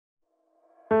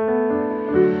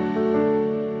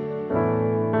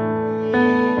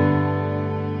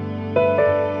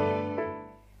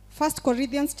1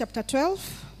 Corinthians chapter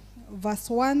 12, verse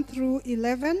 1 through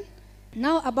 11.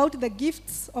 Now about the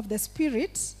gifts of the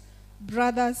Spirit,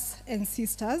 brothers and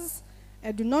sisters,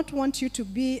 I do not want you to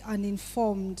be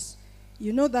uninformed.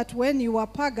 You know that when you were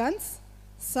pagans,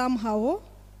 somehow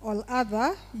or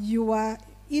other, you were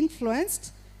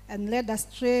influenced and led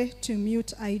astray to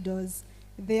mute idols.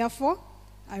 Therefore,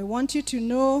 I want you to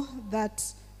know that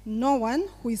no one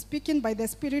who is speaking by the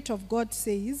Spirit of God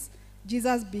says,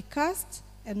 Jesus be cursed,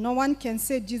 and no one can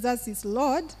say Jesus is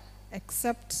Lord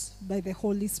except by the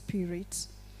Holy Spirit.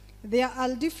 There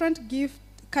are different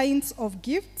kinds of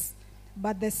gifts,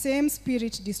 but the same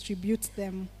Spirit distributes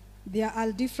them. There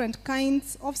are different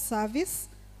kinds of service,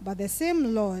 but the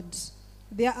same Lord.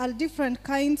 There are different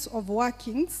kinds of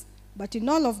workings, but in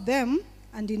all of them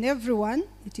and in everyone,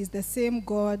 it is the same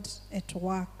God at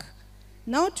work.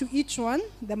 Now to each one,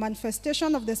 the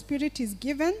manifestation of the Spirit is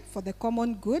given for the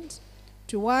common good.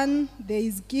 To one, there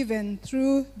is given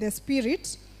through the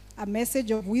Spirit a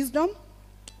message of wisdom,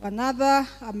 to another,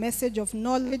 a message of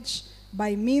knowledge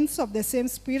by means of the same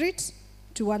Spirit,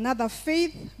 to another,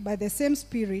 faith by the same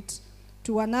Spirit,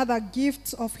 to another,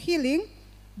 gifts of healing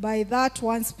by that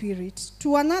one Spirit,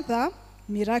 to another,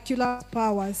 miraculous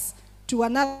powers, to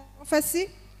another, prophecy,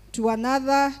 to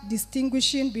another,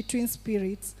 distinguishing between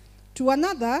spirits, to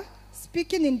another,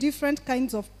 speaking in different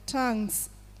kinds of tongues,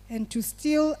 and to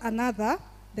still another,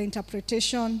 the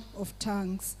interpretation of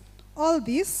tongues. All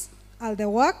these are the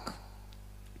work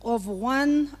of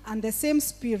one and the same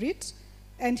Spirit,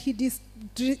 and he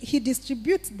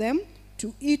distributes them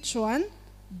to each one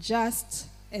just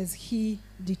as he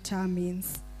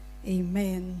determines.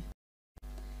 Amen.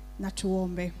 Na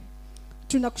tuombe.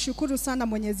 Tunakushukuru sana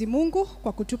Mwenyezi Mungu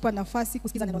kwa kutupa nafasi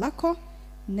kusikiza neno lako.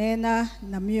 Nena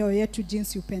na mioyo yetu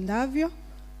jinsi upendavyo,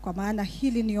 kwa maana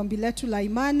hili ni ombi letu la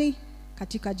imani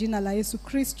katika jina la Yesu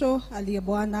Kristo aliye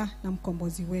Bwana na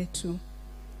mkombozi wetu.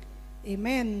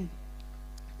 Amen.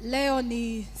 Leo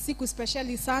ni siku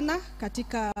speciali sana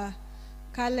katika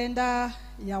kalenda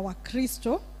ya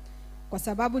Wakristo, kwa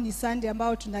sababu ni Sunday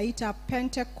ambao tunaita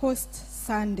Pentecost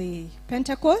Sunday.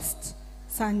 Pentecost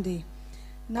Sunday.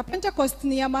 Na Pentecost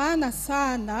ni ya maana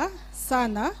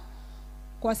sana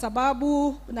kwa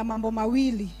sababu na mambo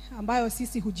mawili ambayo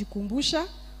sisi hujikumbusha.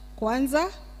 Kwanza,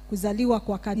 kuzaliwa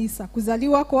kwa kanisa.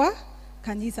 Kuzaliwa kwa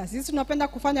kanisa. Sisi tunapenda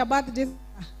kufanya birthday.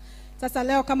 Sasa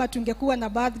leo kama tungekuwa na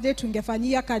birthday,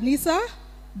 tungefanyia kanisa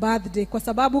birthday, kwa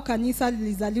sababu kanisa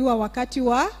lilizaliwa wakati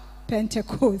wa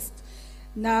Pentecost.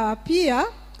 Na pia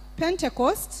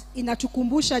Pentecost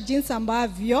inatukumbusha jinsi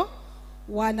ambavyo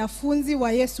wanafunzi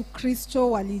wa Yesu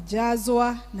Kristo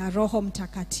walijazwa na Roho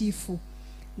Mtakatifu.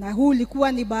 Na huu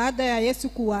ulikuwa ni baada ya Yesu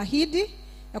kuahidi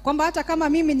ya kwamba hata kama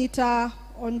mimi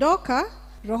nitaondoka,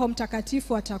 Roho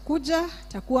Mtakatifu atakuja,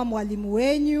 atakuwa mwalimu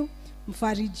wenyu,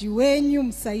 mfariji wenyu,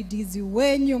 msaidizi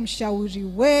wenyu, mshauri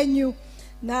wenyu.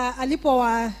 Na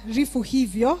alipowaarifu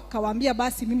hivyo, kawaambia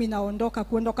basi mimi naondoka,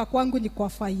 kuondoka kwangu ni kwa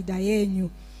faida yenyu.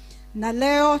 Na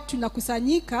leo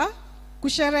tunakusanyika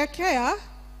kusherekea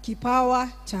kipawa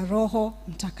cha Roho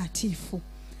Mtakatifu.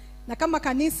 Na kama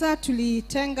kanisa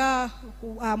tulitenga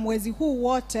mwezi huu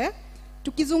wote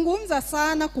tukizungumza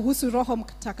sana kuhusu Roho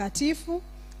Mtakatifu.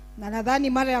 Na nadhani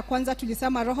mara ya kwanza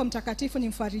tulisema Roho Mtakatifu ni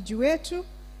mfariji wetu.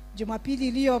 Jumapili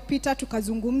iliyopita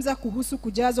tukazungumza kuhusu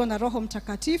kujazwa na Roho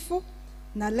Mtakatifu.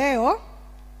 Na leo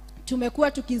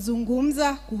tumekuwa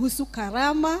tukizungumza kuhusu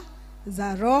karama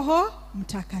za Roho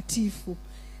Mtakatifu.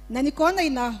 Na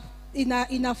nikaona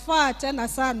inafaa tena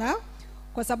sana,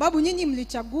 kwa sababu nyinyi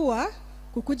mlichagua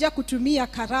kukuja kutumia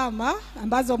karama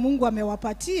ambazo Mungu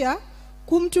amewapatia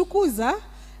kumtukuza.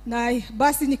 Na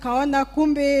basi nikaona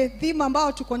kumbe theme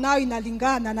ambao tuko nayo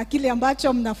inalingana na kile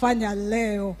ambacho mnafanya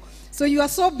leo. So you are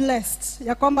so blessed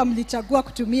ya kwamba mlichagua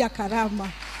kutumia karama.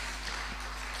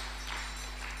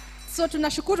 So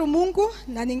tunashukuru Mungu,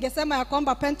 na ningesema ya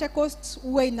kwamba Pentecost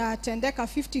huwa inatendeka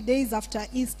 50 days after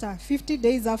Easter. 50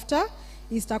 days after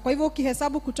Easter. Kwa hivyo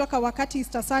ukihesabu kutoka wakati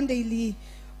Easter Sunday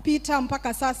ilipita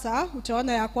mpaka sasa,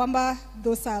 utaona ya kwamba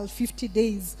those are 50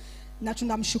 days. Na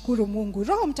tunamshukuru Mungu.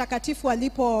 Roho Mtakatifu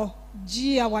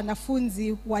alipojia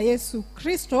wanafunzi wa Yesu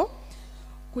Kristo,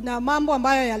 kuna mambo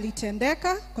ambayo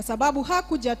yalitendeka, kwa sababu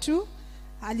hakuja tu,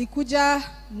 alikuja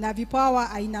na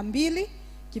vipawa aina mbili.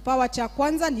 Kipawa cha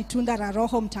kwanza ni tunda la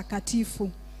Roho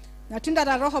Mtakatifu. Na tunda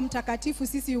la Roho Mtakatifu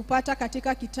sisi upata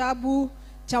katika kitabu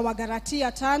cha Wagalatia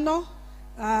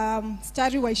 5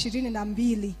 mstari wa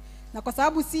 22. Na kwa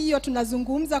sababu si hiyo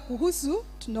tunazungumza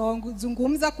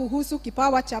kuhusu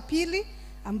kipawa cha pili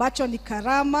ambacho ni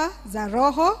karama za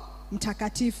Roho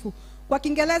Mtakatifu. Kwa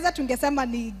Kiingereza tungesema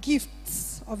ni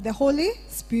gifts of the Holy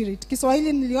Spirit.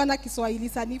 Kiswahili niliona Kiswahili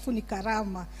sanifu ni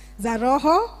karama za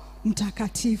Roho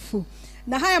Mtakatifu.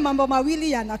 Na haya mambo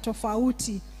mawili yana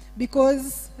tofauti, because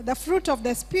the fruit of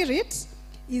the Spirit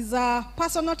is a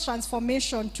personal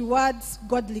transformation towards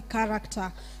godly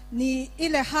character. Ni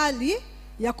ile hali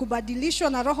ya kubadilishwa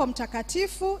na Roho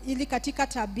Mtakatifu ili katika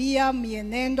tabia,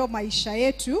 mienendo, maisha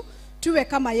yetu tuwe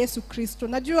kama Yesu Kristo.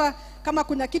 Najua kama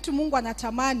kuna kitu Mungu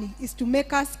anatamani is to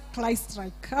make us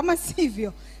Christ-like, kama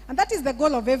sivyo. And that is the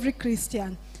goal of every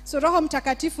Christian. So Roho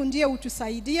Mtakatifu ndiye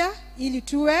utusaidia ili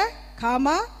tuwe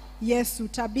kama Yesu,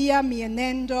 tabia,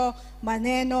 mienendo,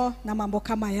 maneno na mambo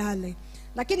kama yale.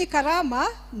 Lakini karama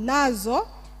nazo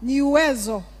ni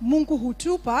uwezo Mungu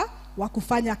hutupa wa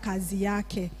kufanya kazi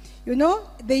yake. You know,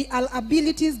 they are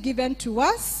abilities given to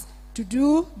us to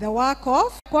do the work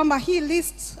of. Kwamba hii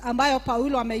list ambayo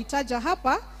Paulo ameitaja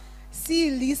hapa si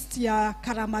list ya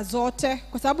karama zote,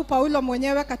 kwa sababu Paulo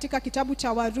mwenyewe katika kitabu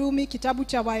cha Warumi, kitabu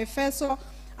cha Waefeso,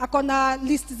 akona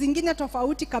list zingine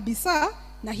tofauti kabisa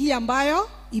na hii ambayo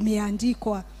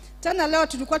imeandikwa. Tena leo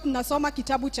tulikuwa tunasoma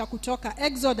kitabu cha Kutoka,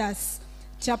 Exodus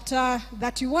chapter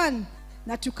 31,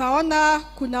 na tukaona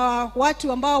kuna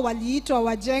watu ambao waliitwa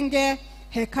wajenge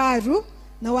hekalu,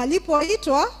 na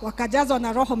walipoitwa wakajazwa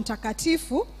na Roho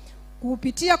Mtakatifu.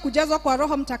 Kupitia kujazwa kwa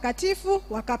Roho Mtakatifu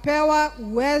wakapewa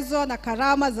uwezo na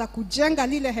karama za kujenga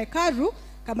lile hekalu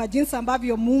kama jinsi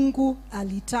ambavyo Mungu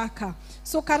alitaka.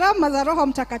 So karama za Roho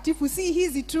Mtakatifu si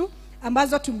hizi tu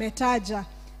ambazo tumetaja,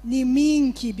 ni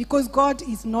mingi, because God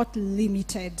is not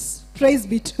limited. Praise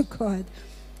be to God.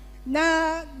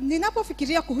 Na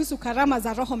ninapofikiria kuhusu karama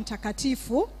za Roho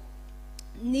Mtakatifu,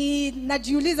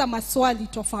 najiuliza maswali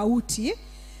tofauti.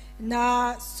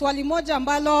 Na swali moja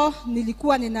ambalo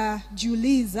nilikuwa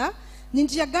ninajiuliza, ni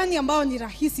njia gani ambayo ni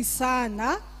rahisi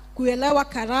sana kuelewa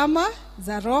karama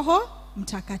za Roho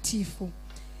Mtakatifu.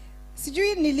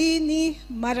 Sijui ni lini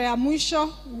mara ya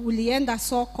mwisho ulienda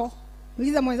soko.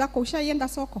 Uliza mwenzako, ushaienda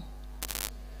soko?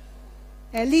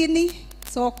 Lini?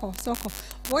 Soko.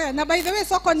 Oya, na by the way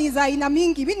soko ni za aina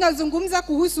mingi. Mimi nazungumza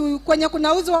kuhusu kwenye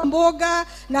kunauzwa mboga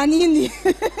na nini.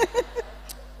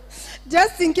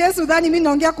 Just in case udhani mimi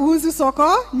naongea kuhusu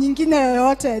soko nyingine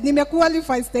yoyote.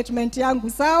 Nimequalify statement yangu,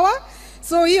 sawa?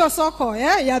 So hiyo soko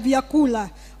ya vyakula.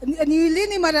 Ni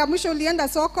lini mara ya mwisho ulienda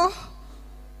soko?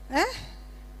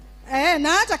 Na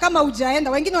hata kama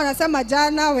hujaenda, wengine wanasema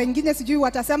jana, wengine sijui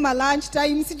watasema lunch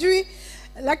time, sijui.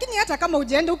 Lakini hata kama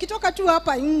hujaenda, ukitoka tu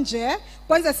hapa nje,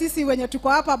 kwanza sisi wenye tuko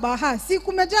hapa Baha, si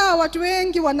kumejaa watu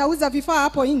wengi wanauza vifaa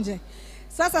hapo nje.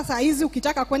 Sasa saa hizi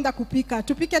ukitaka kwenda kupika,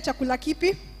 tupike chakula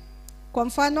kipi? Kwa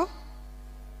mfano,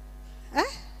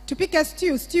 tupike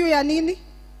stew ya nini?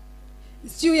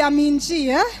 Stew ya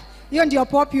minji, hiyo ndio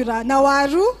popular. Na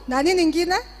waru, na nini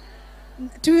nyingine?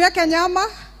 Tuweke nyama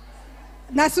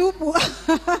na supu.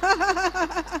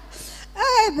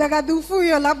 Dagadhufu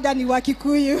hiyo labda ni wa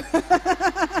Kikuyu.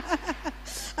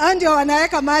 Ndio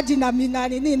wanaweka maji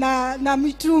na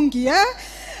mitungi,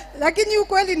 Lakini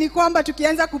ukweli ni kwamba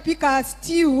tukianza kupika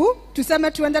stew,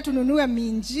 tuseme tuende tununue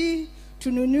minji,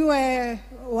 tununue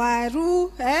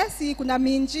waru, si kuna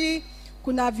minji,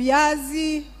 kuna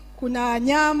viazi, kuna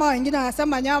nyama, wengine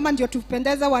wanasema nyama ndio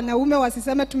tupendeza wanaume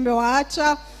wasiseme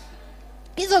tumewaacha.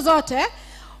 Hizo zote,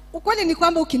 ukweli ni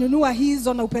kwamba ukinunua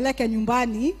hizo na upeleke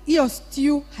nyumbani, hiyo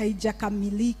stew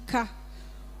haijakamilika.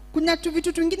 Kuna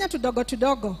vitu vingine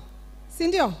tudogo, si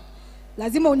ndio?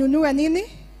 Lazima ununue nini?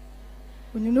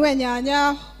 Ununue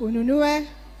nyanya, ununue,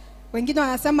 wengine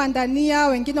wanasema ndania,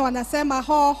 wengine wanasema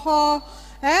hoho,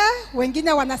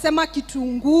 wengine wanasema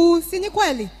kitunguu, si ni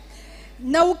kweli?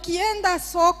 Na ukienda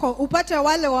soko upate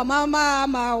wale wa mama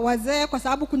ama wazee, kwa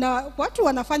sababu kuna watu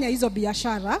wanafanya hizo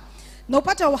biashara, na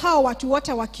upate hao watu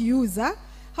wote wakiuza,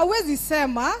 hauwezi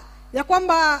sema ya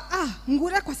kwamba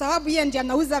Ngure kwa sababu yeye ndiye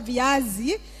anauza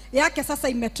viazi yake sasa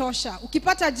imetosha.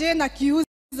 Ukipata Jane akiuza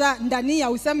ndania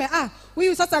useme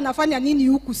huyu sasa anafanya nini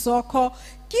huku soko?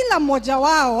 Kila mmoja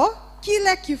wao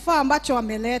kile kifaa ambacho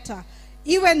wameleta,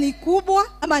 iwe ni kubwa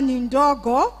ama ni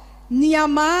ndogo, ni ya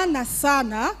maana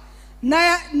sana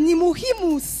na ni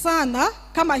muhimu sana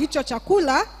kama hicho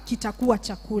chakula kitakuwa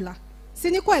chakula.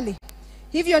 Si ni kweli?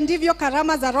 Hivyo ndivyo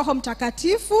karama za Roho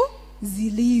Mtakatifu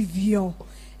zilivyo.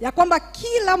 Ya kwamba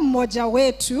kila mmoja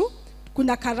wetu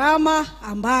kuna karama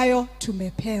ambayo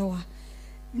tumepewa.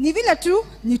 Ni vile tu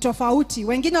ni tofauti.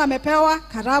 Wengine wamepewa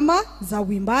karama za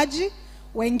uimbaji,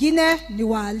 wengine ni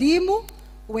walimu,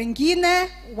 wengine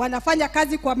wanafanya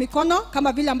kazi kwa mikono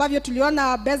kama vile ambavyo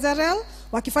tuliona Bezalel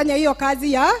wakifanya hiyo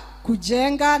kazi ya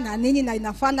kujenga na nini na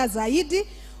inafana zaidi.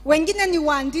 Wengine ni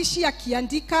waandishi,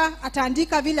 akiandika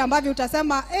ataandika vile ambavyo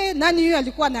utasema nani huyo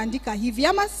alikuwa anaandika hivi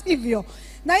ama sivyo.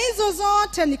 Na hizo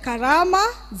zote ni karama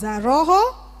za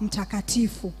Roho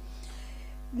Mtakatifu.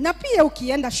 Na pia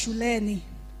ukienda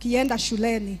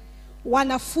shuleni,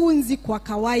 wanafunzi kwa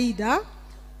kawaida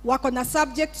wako na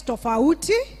subjects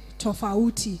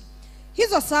tofauti.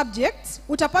 Hizo subjects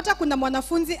utapata kuna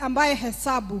mwanafunzi ambaye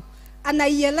hesabu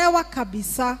anaielewa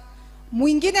kabisa.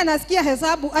 Mwingine anasikia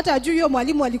hesabu hata ajui hiyo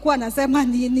mwalimu alikuwa anasema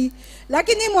nini.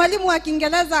 Lakini mwalimu wa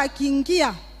Kiingereza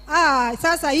akiingia,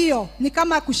 sasa hiyo ni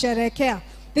kama kusherekea.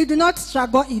 They do not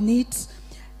struggle in it.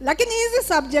 Lakini hizi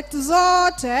subjects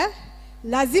zote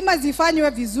lazima zifanywe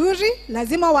vizuri,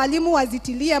 lazima walimu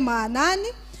wazitilie maanani,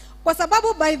 kwa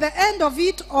sababu by the end of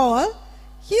it all,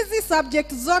 hizi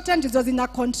subjects zote ndizo zina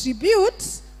contribute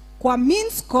kwa mean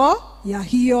score ya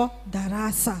hiyo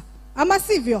darasa. Ama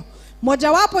sivyo?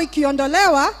 Mojawapo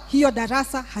ikiondolewa, hiyo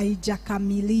darasa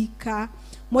haijakamilika.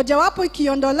 Mojawapo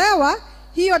ikiondolewa,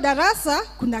 hiyo darasa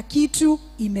kuna kitu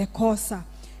imekosa.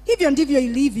 Hivyo ndivyo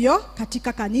ilivyo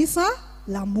katika kanisa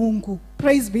la Mungu.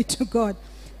 Praise be to God.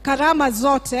 Karama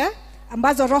zote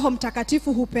ambazo Roho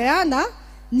Mtakatifu hupeana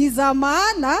ni za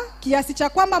maana kiasi cha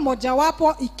kwamba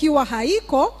mojawapo ikiwa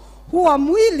haiko, huwa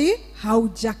mwili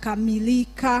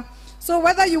haujakamilika. So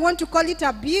whether you want to call it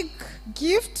a big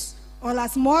gift or a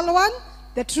small one,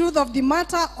 the truth of the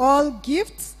matter, all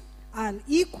gifts are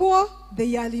equal,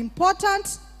 they are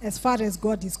important as far as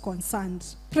God is concerned.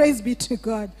 Praise be to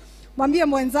God. Mwambie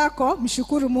mwenzako,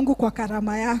 mshukuru Mungu kwa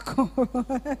karama yako.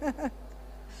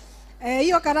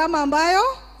 Hiyo karama ambayo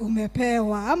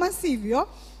umepewa, ama sivyo?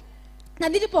 Na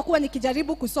nilipokuwa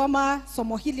nikijaribu kusoma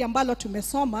somo hili ambalo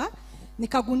tumesoma,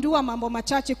 nikagundua mambo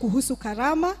machache kuhusu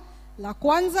karama. La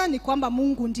kwanza ni kwamba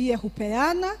Mungu ndiye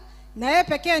hupeana, na yeye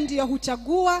pekee ndiye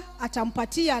huchagua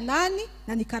atampatia nani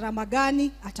na ni karama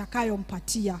gani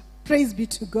atakayompatia. Praise be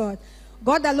to God.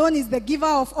 God alone is the giver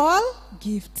of all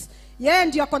gifts. Yeye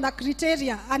ndiye akona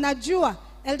criteria, anajua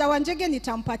Elder Wanjege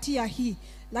nitampatia hii.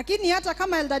 Lakini hata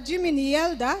kama Elder Jimmy ni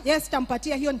elder, yes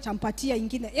tampatia hiyo, nitampatia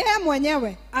ingine. Yeye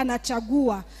mwenyewe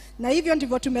anachagua. Na hivyo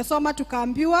ndivyo tumesoma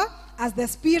tukaambiwa, as the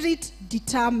Spirit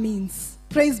determines.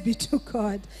 Praise be to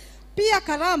God. Pia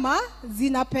karama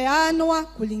zinapeanwa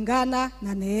kulingana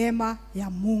na neema ya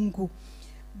Mungu.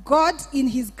 God in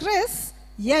his grace,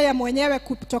 yeye mwenyewe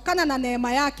kutokana na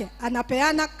neema yake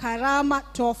anapeana karama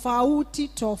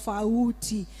tofauti.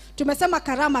 Tumesema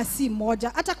karama si moja.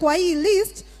 Hata kwa hii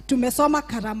list tumesoma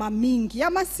karama mingi,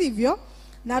 ama sivyo?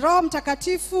 Na Roho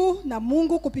Mtakatifu na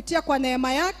Mungu kupitia kwa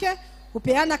neema yake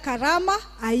hupeana karama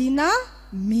aina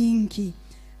mingi.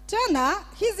 Tena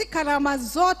hizi karama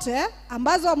zote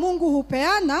ambazo Mungu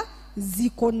hupeana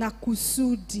ziko na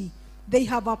kusudi. They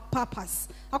have a purpose.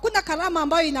 Hakuna karama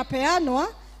ambayo inapeanwa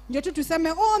ndio tu tuseme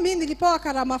mimi nilipewa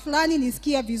karama fulani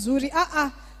nisikie vizuri.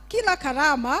 Kila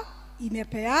karama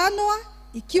imepeanwa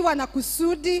ikiwa na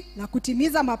kusudi la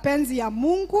kutimiza mapenzi ya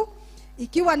Mungu,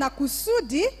 ikiwa na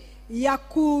kusudi ya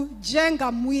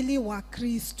kujenga mwili wa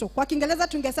Kristo. Kwa Kiingereza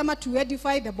tungesema to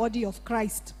edify the body of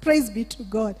Christ. Praise be to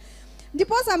God.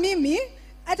 Ndiposa mimi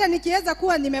hata nikiweza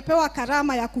kuwa nimepewa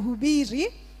karama ya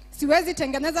kuhubiri, siwezi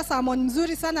tengeneza sermon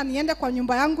mzuri sana niende kwa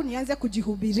nyumba yangu nianze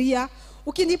kujihubiria.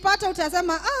 Ukinipata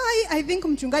utasema I think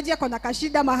mchungaji ako na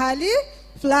kashida mahali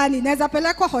fulani, naweza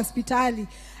pelekwa hospitali.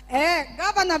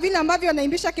 Gavana vile ambavyo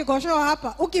anaimbisha kikosho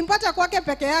hapa, ukimpata kwake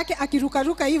peke yake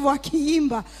akirukaruka hivyo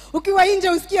akiimba, ukiwa nje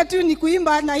usikie tu ni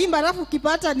kuimba anaimba, alafu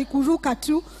ukipata ni kuruka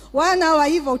tu wana wa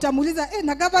hivyo, utamuuliza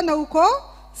na gavana uko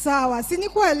sawa? Si ni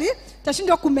kweli?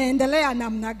 Tashindwa kumeendelea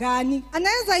namna gani?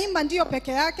 Anaweza imba ndio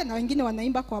peke yake, na wengine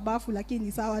wanaimba kwa bafu, lakini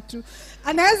ni sawa tu.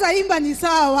 Anaweza imba ni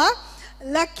sawa,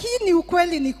 lakini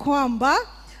ukweli ni kwamba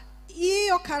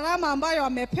hiyo karama ambayo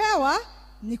amepewa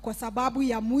ni kwa sababu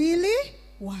ya mwili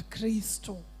wa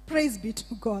Kristo. Praise be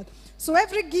to God. So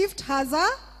every gift has a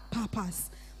purpose.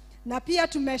 Na pia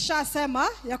tumeshasema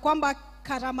ya kwamba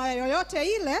karama yoyote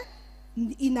ile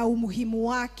ina umuhimu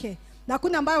wake. Na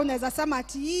kuna ambayo unaweza sema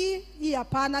ati hii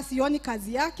hapana, sioni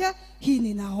kazi yake, hii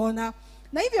ninaona.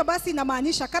 Na hivyo basi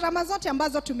inamaanisha karama zote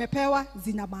ambazo tumepewa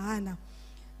zina maana.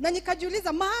 Na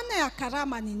nikajiuliza maana ya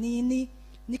karama ni nini?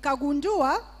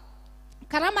 Nikagundua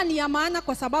karama ni ya maana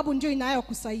kwa sababu ndio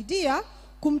inayokusaidia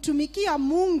kumtumikia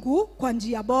Mungu kwa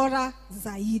njia bora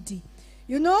zaidi.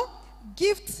 You know,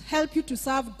 gifts help you to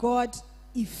serve God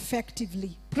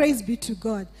effectively. Praise be to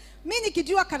God. Mimi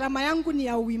nikijua karama yangu ni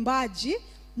ya uimbaji,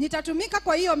 nitatumika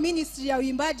kwa hiyo ministry ya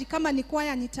uimbaji. Kama ni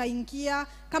kwaya nitaingia,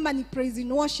 kama ni praise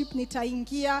and worship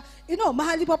nitaingia. You know,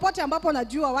 mahali popote ambapo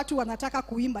najua watu wanataka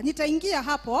kuimba, nitaingia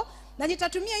hapo na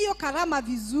nitatumia hiyo karama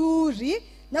vizuri,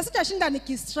 na sitashinda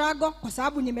nikistruggle kwa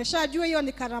sababu nimeshajua hiyo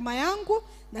ni karama yangu,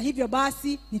 na hivyo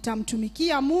basi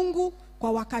nitamtumikia Mungu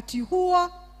kwa wakati huo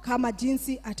kama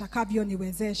jinsi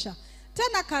atakavyoniwezesha.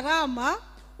 Tena karama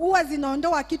huwa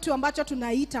zinaondoa kitu ambacho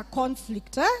tunaita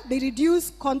conflict. They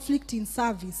reduce conflict in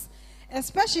service.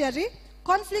 Especially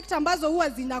conflict ambazo huwa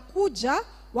zinakuja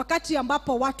wakati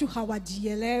ambapo watu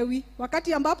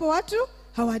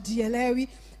hawajielewi.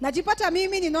 Najipata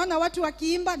mimi ninaona watu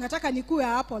wakiimba, nataka nikue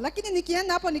hapo. Lakini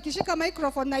nikienda hapo nikishika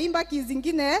microphone naimba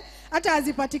kizingine hata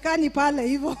hazipatikani pale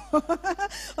hivyo.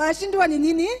 Wanashindwa ni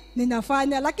nini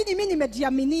ninafanya. Lakini mimi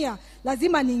nimejiaminia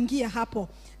lazima niingie hapo.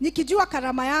 Nikijua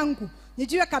karama yangu,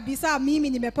 nijue kabisa mimi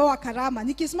nimepewa karama.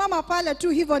 Nikisimama pale tu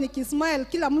hivyo nikismile,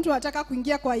 kila mtu anataka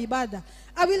kuingia kwa ibada.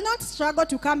 I will not struggle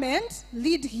to come and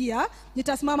lead here.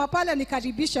 Nitasimama pale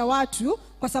nikaribisha watu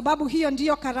kwa sababu hiyo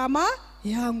ndiyo karama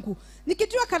yangu.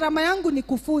 Nikijua karama yangu ni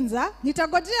kufunza,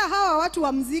 nitagojea hawa watu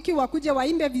wa muziki wakuje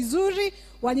waimbe vizuri,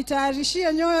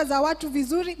 wanitayarishie nyoyo za watu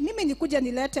vizuri, mimi nikuje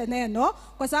nilete neno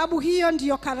kwa sababu hiyo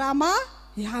ndiyo karama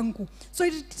yangu. So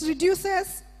it reduces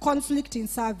conflict in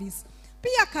service.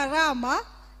 Pia karama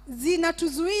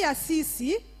zinatuzuia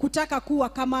sisi kutaka kuwa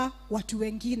kama watu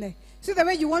wengine. See the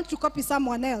way you want to copy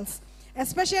someone else.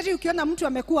 Especially ukiona mtu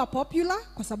amekuwa popular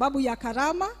kwa sababu ya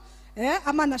karama,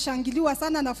 ama nashangiliwa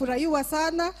sana, nafurahiwa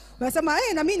sana, unasema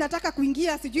na mimi nataka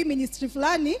kuingia sijui ministry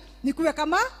fulani nikuwe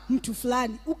kama mtu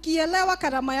fulani. Ukielewa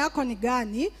karama yako ni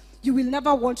gani, you will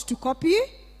never want to copy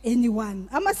anyone.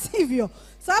 Ama sivyo?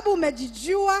 Sababu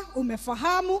umejijua,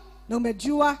 umefahamu na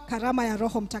umejua karama ya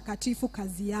Roho Mtakatifu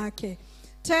kazi yake.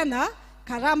 Tena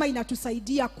karama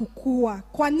inatusaidia kukua.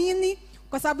 Kwa nini?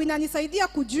 Kwa sababu inanisaidia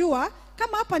kujua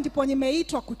kama hapa ndipo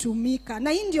nimeitwa kutumika na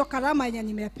hii ndio karama yenye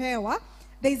nimepewa.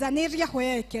 There is an area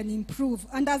where I can improve,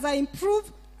 and as I improve,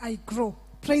 I grow.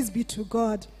 Praise be to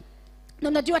God. Na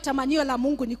unajua tamanio la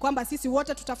Mungu ni kwamba sisi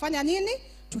wote tutafanya nini?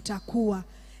 Tutakuwa.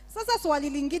 Sasa swali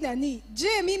lingine ni,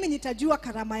 je, mimi nitajua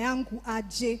karama yangu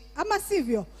aje? Ama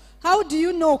sivyo? How do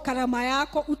you know karama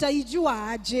yako? Utaijua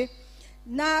aje?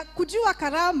 Na kujua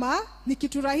karama ni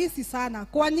kitu rahisi sana.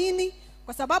 Kwa nini?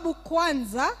 Kwa sababu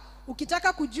kwanza,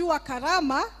 ukitaka kujua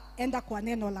karama, enda kwa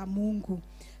neno la Mungu.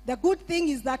 The good thing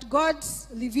is that God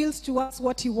reveals to us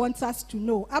what he wants us to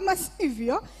know. Ama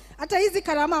sivyo? Hata hizi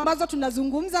karama ambazo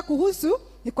tunazungumza kuhusu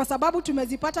ni kwa sababu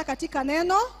tumezipata katika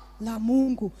neno la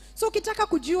Mungu. So ukitaka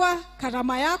kujua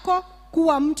karama yako,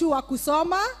 kuwa mtu wa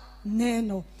kusoma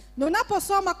neno. Na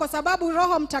unaposoma, kwa sababu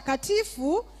Roho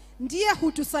Mtakatifu ndiye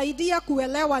hutusaidia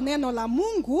kuelewa neno la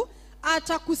Mungu,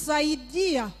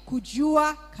 atakusaidia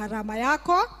kujua karama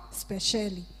yako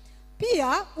specially.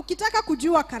 Pia ukitaka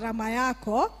kujua karama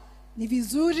yako, ni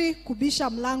vizuri kubisha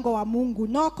mlango wa Mungu.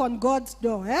 Knock on God's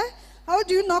door. How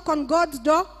do you knock on God's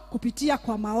door? Kupitia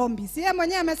kwa maombi. Si yeye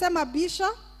mwenyewe amesema bisha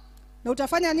na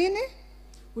utafanya nini?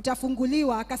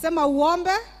 Utafunguliwa. Akasema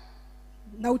uombe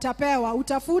na utapewa,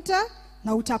 utafute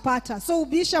na utapata. So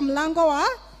ubisha mlango wa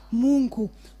Mungu.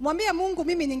 Mwambie Mungu,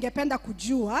 mimi ningependa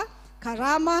kujua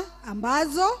karama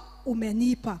ambazo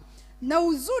umenipa. Na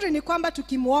uzuri ni kwamba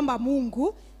tukimuomba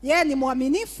Mungu, yeye ni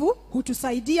mwaminifu,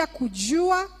 hutusaidia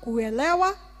kujua,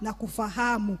 kuelewa na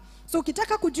kufahamu. So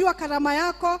ukitaka kujua karama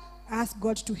yako, ask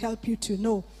God to help you to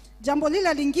know. Jambo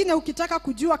lile lingine, ukitaka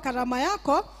kujua karama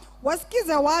yako,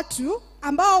 wasikize watu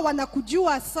ambao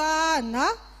wanakujua sana,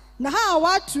 na hawa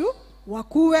watu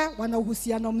wakuwe wana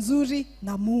uhusiano mzuri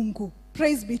na Mungu.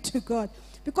 Praise be to God.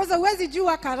 Because huwezi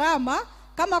jua karama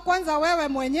kama kwanza wewe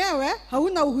mwenyewe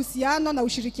hauna uhusiano na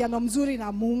ushirikiano mzuri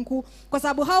na Mungu. Kwa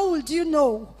sababu how would you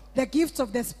know the gifts of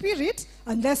the Spirit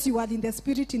unless you are in the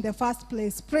Spirit in the first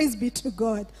place? Praise be to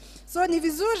God. So ni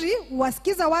vizuri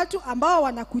uwasikiza watu ambao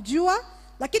wanakujua,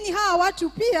 lakini hawa watu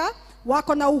pia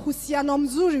wako na uhusiano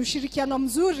mzuri, ushirikiano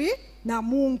mzuri na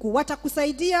Mungu.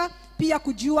 Watakusaidia pia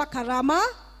kujua karama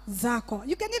zako.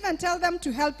 You can even tell them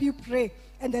to help you pray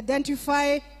and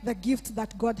identify the gift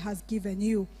that God has given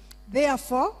you.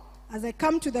 Therefore, as I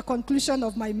come to the conclusion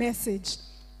of my message,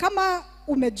 kama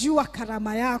umejua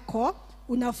karama yako,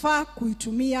 unafaa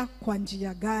kuitumia kwa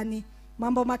njia gani?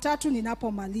 Mambo matatu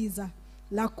ninapomaliza.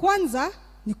 La kwanza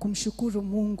ni kumshukuru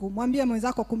Mungu. Mwambie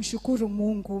mwenzako kumshukuru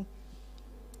Mungu.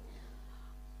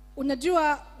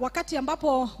 Unajua wakati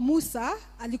ambapo Musa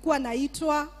alikuwa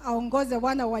anaitwa aongoze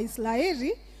wana wa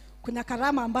Israeli, kuna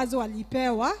karama ambazo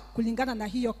walipewa kulingana na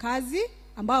hiyo kazi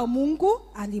ambayo Mungu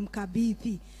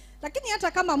alimkabidhi. Lakini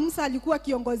hata kama Musa alikuwa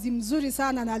kiongozi mzuri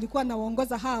sana na alikuwa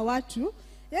anaongoza hawa watu,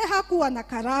 yeye hakuwa na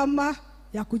karama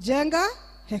ya kujenga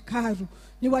hekalu.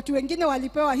 Ni watu wengine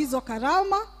walipewa hizo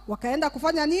karama, wakaenda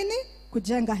kufanya nini?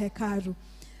 Kujenga hekalu.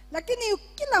 Lakini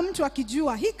kila mtu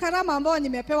akijua hii karama ambayo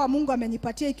nimepewa, Mungu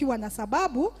amenipatia ikiwa na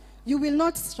sababu, you will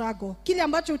not struggle. Kile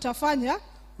ambacho utafanya,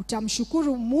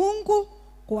 utamshukuru Mungu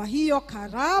kwa hiyo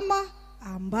karama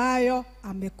ambayo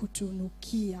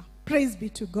amekutunukia. Praise be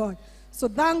to God. So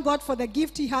thank God for the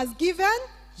gift he has given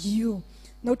you.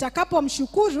 Na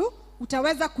utakapomshukuru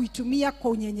utaweza kuitumia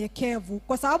kwa unyenyekevu,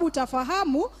 kwa sababu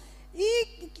utafahamu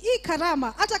hii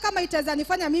karama hata kama itaweza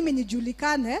nifanya mimi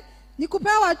nijulikane,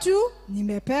 nikupewa tu,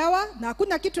 nimepewa, na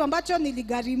hakuna kitu ambacho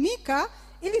niligharimika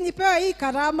ili nipewe hii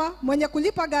karama. Mwenye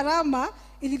kulipa gharama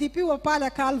ililipiwa pale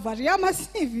Calvary, ama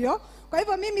sivyo? Kwa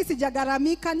hivyo mimi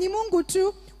sijagharamika, ni Mungu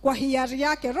tu kwa hiari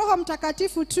yake, Roho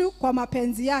Mtakatifu tu kwa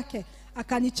mapenzi yake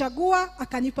akanichagua,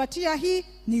 akanipatia hii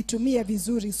niitumie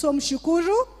vizuri. So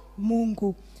mshukuru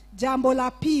Mungu. Jambo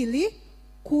la pili,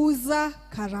 kuza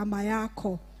karama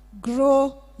yako.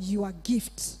 Grow your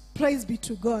gift. Praise be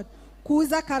to God.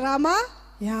 Kuza karama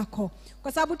yako.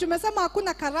 Kwa sababu tumesema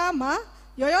hakuna karama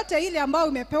yoyote ile ambayo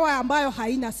umepewa ambayo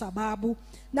haina sababu.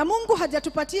 Na Mungu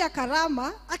hajatupatia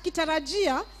karama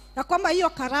akitarajia ya kwamba hiyo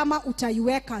karama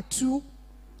utaiweka tu.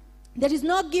 There is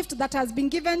no gift that has been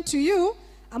given to you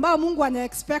ambayo Mungu ana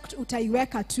expect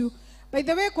utaiweka tu. By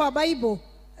the way, kwa Bible,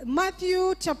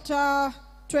 Matthew chapter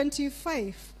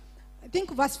 25, I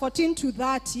think verse 14 to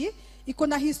 30, iko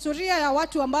na historia ya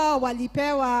watu ambao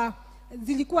walipewa,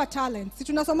 zilikuwa talents. Si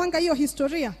tunasomanga hiyo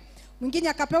historia? Mwingine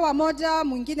akapewa 1,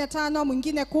 mwingine 5,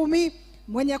 mwingine 10,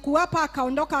 mwenye kuwapa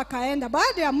akaondoka akaenda.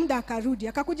 Baada ya muda akarudi,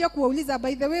 akakuja kuwauliza,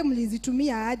 by the way,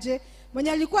 mlizitumia aje?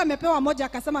 Mwenye alikuwa amepewa 1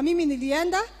 akasema, mimi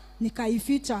nilienda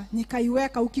nikaificha,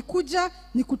 nikaiweka, ukikuja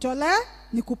nikutolee,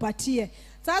 nikupatie.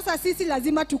 Sasa sisi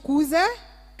lazima tukuze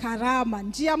karama.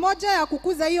 Njia moja ya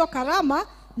kukuza hiyo karama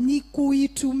ni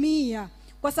kuitumia,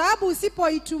 kwa sababu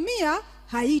usipoitumia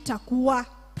haitakuwa.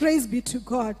 Praise be to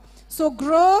God. So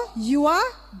grow your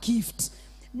gift.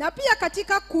 Na pia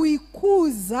katika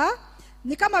kuikuza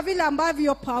ni kama vile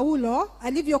ambavyo Paulo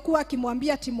alivyokuwa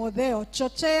akimwambia Timotheo,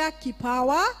 chochea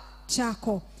kipawa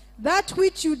chako. That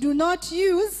which you do not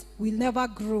use will never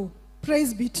grow.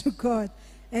 Praise be to God.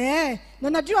 Na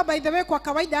najua by the way, kwa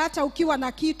kawaida hata ukiwa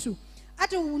na kitu,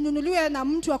 hata ununuliwe na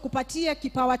mtu akupatie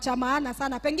kipawa cha maana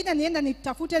sana, pengine nienda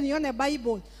nitafute nione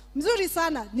Bible mzuri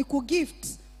sana, nikugift,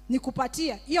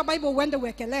 nikupatie hiyo Bible, uende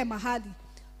uwekelee mahali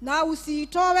na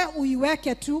usiitoe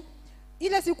uiweke tu.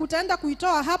 Ile siku utaenda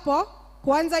kuitoa hapo,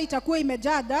 kwanza itakuwa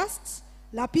imejaa dust,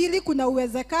 la pili kuna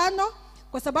uwezekano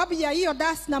kwa sababu ya hiyo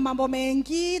dust na mambo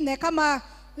mengine, kama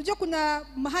unajua kuna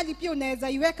mahali pia unaweza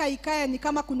iweka ikae ni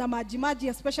kama kuna maji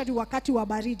especially wakati wa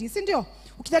baridi, si ndio?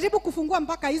 Ukijaribu kufungua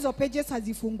mpaka hizo pages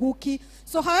hazifunguki.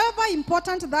 So however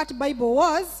important that Bible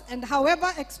was and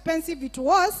however expensive it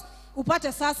was,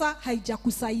 upate sasa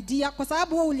haijakusaidia kwa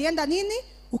sababu wewe ulienda nini?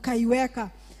 Ukaiweka.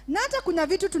 Na hata kuna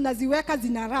vitu tunaziweka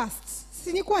zina rust,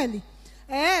 si ni kweli?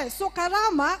 So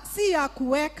karama si ya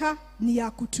kuweka, ni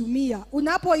ya kutumia.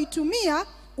 Unapoitumia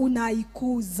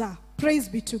unaikuza. Praise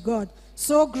be to God.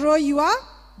 So grow your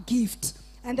gift.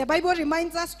 And the Bible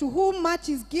reminds us, to whom much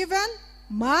is given,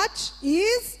 much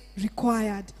is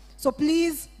required. So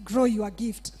please grow your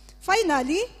gift.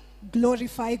 Finally,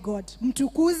 glorify God.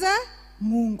 Mtukuze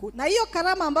Mungu. Na hiyo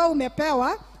karama ambayo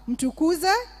umepewa,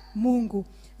 mtukuze Mungu.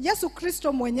 Yesu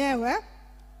Kristo mwenyewe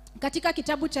katika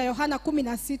kitabu cha Yohana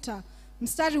 16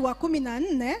 mstari wa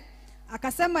 14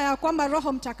 akasema ya kwamba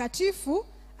Roho Mtakatifu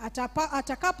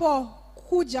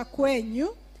atakapokuja kwenyu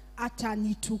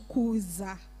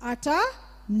atanitukuza.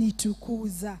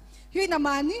 Atanitukuza. Hiyo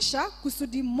inamaanisha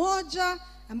kusudi moja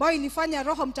ambayo ilifanya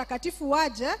Roho Mtakatifu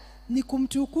waje ni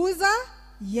kumtukuza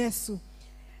Yesu.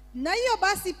 Na hiyo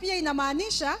basi pia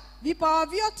inamaanisha vipawa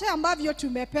vyote ambavyo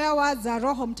tumepewa za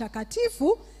Roho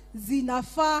Mtakatifu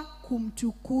zinafaa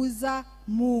kumtukuza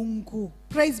Mungu.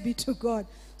 Praise be to God.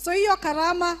 So hiyo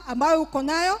karama ambayo uko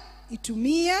nayo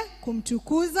itumie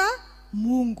kumtukuza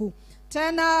Mungu.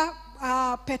 Tena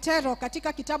Petero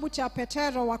katika kitabu cha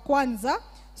Petero wa kwanza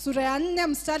sura ya 4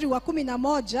 mstari wa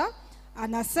 11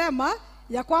 anasema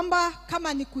ya kwamba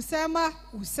kama ni kusema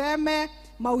useme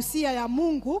mausia ya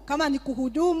Mungu, kama ni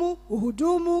kuhudumu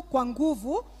uhudumu kwa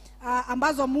nguvu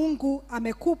ambazo Mungu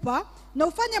amekupa, na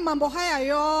ufanye mambo haya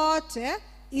yote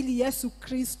ili Yesu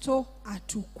Kristo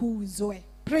atukuzwe.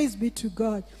 Praise be to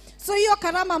God. So hiyo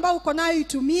karama ambayo uko nayo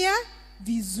itumie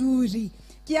vizuri,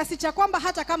 kiasi cha kwamba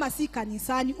hata kama si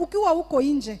kanisani, ukiwa uko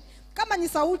nje, kama ni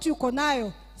sauti uko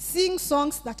nayo, sing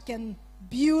songs that can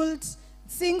build,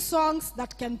 sing songs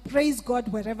that can praise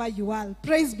God wherever you are.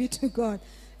 Praise be to God.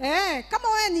 Kama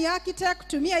wewe ni architect,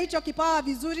 tumia hicho kipawa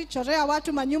vizuri, chorea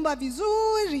watu manyumba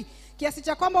vizuri, kiasi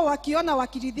cha kwamba wakiona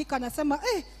wakiridhika nasema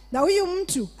na huyu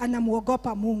mtu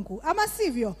anamuogopa Mungu, ama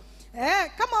sivyo?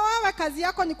 Kama wewe kazi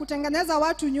yako ni kutengeneza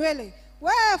watu nywele,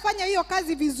 wewe fanya hiyo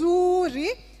kazi vizuri,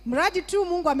 mradi tu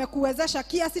Mungu amekuwezesha,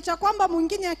 kiasi cha kwamba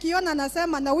mwingine akiona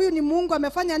anasema na huyu ni Mungu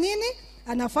amefanya nini?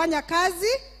 anafanya kazi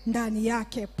ndani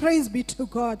yake. Praise be to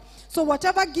God. So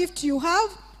whatever gift you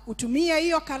have, utumie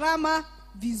hiyo karama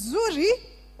vizuri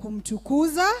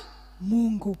kumtukuza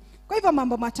Mungu. Kwa hivyo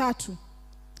mambo matatu.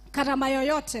 Karama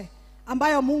yoyote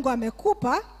ambayo Mungu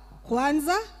amekupa,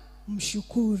 kwanza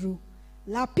mshukuru.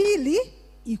 La pili,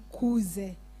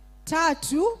 ikuze.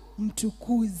 Tatu,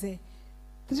 mtukuze.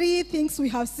 3 things we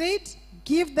have said.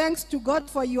 Give thanks to God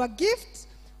for your gift,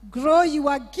 grow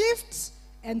your gift,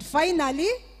 and finally,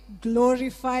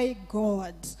 glorify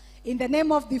God. In the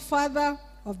name of the Father,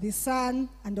 of the Son,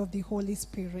 and of the Holy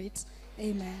Spirit.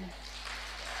 Amen.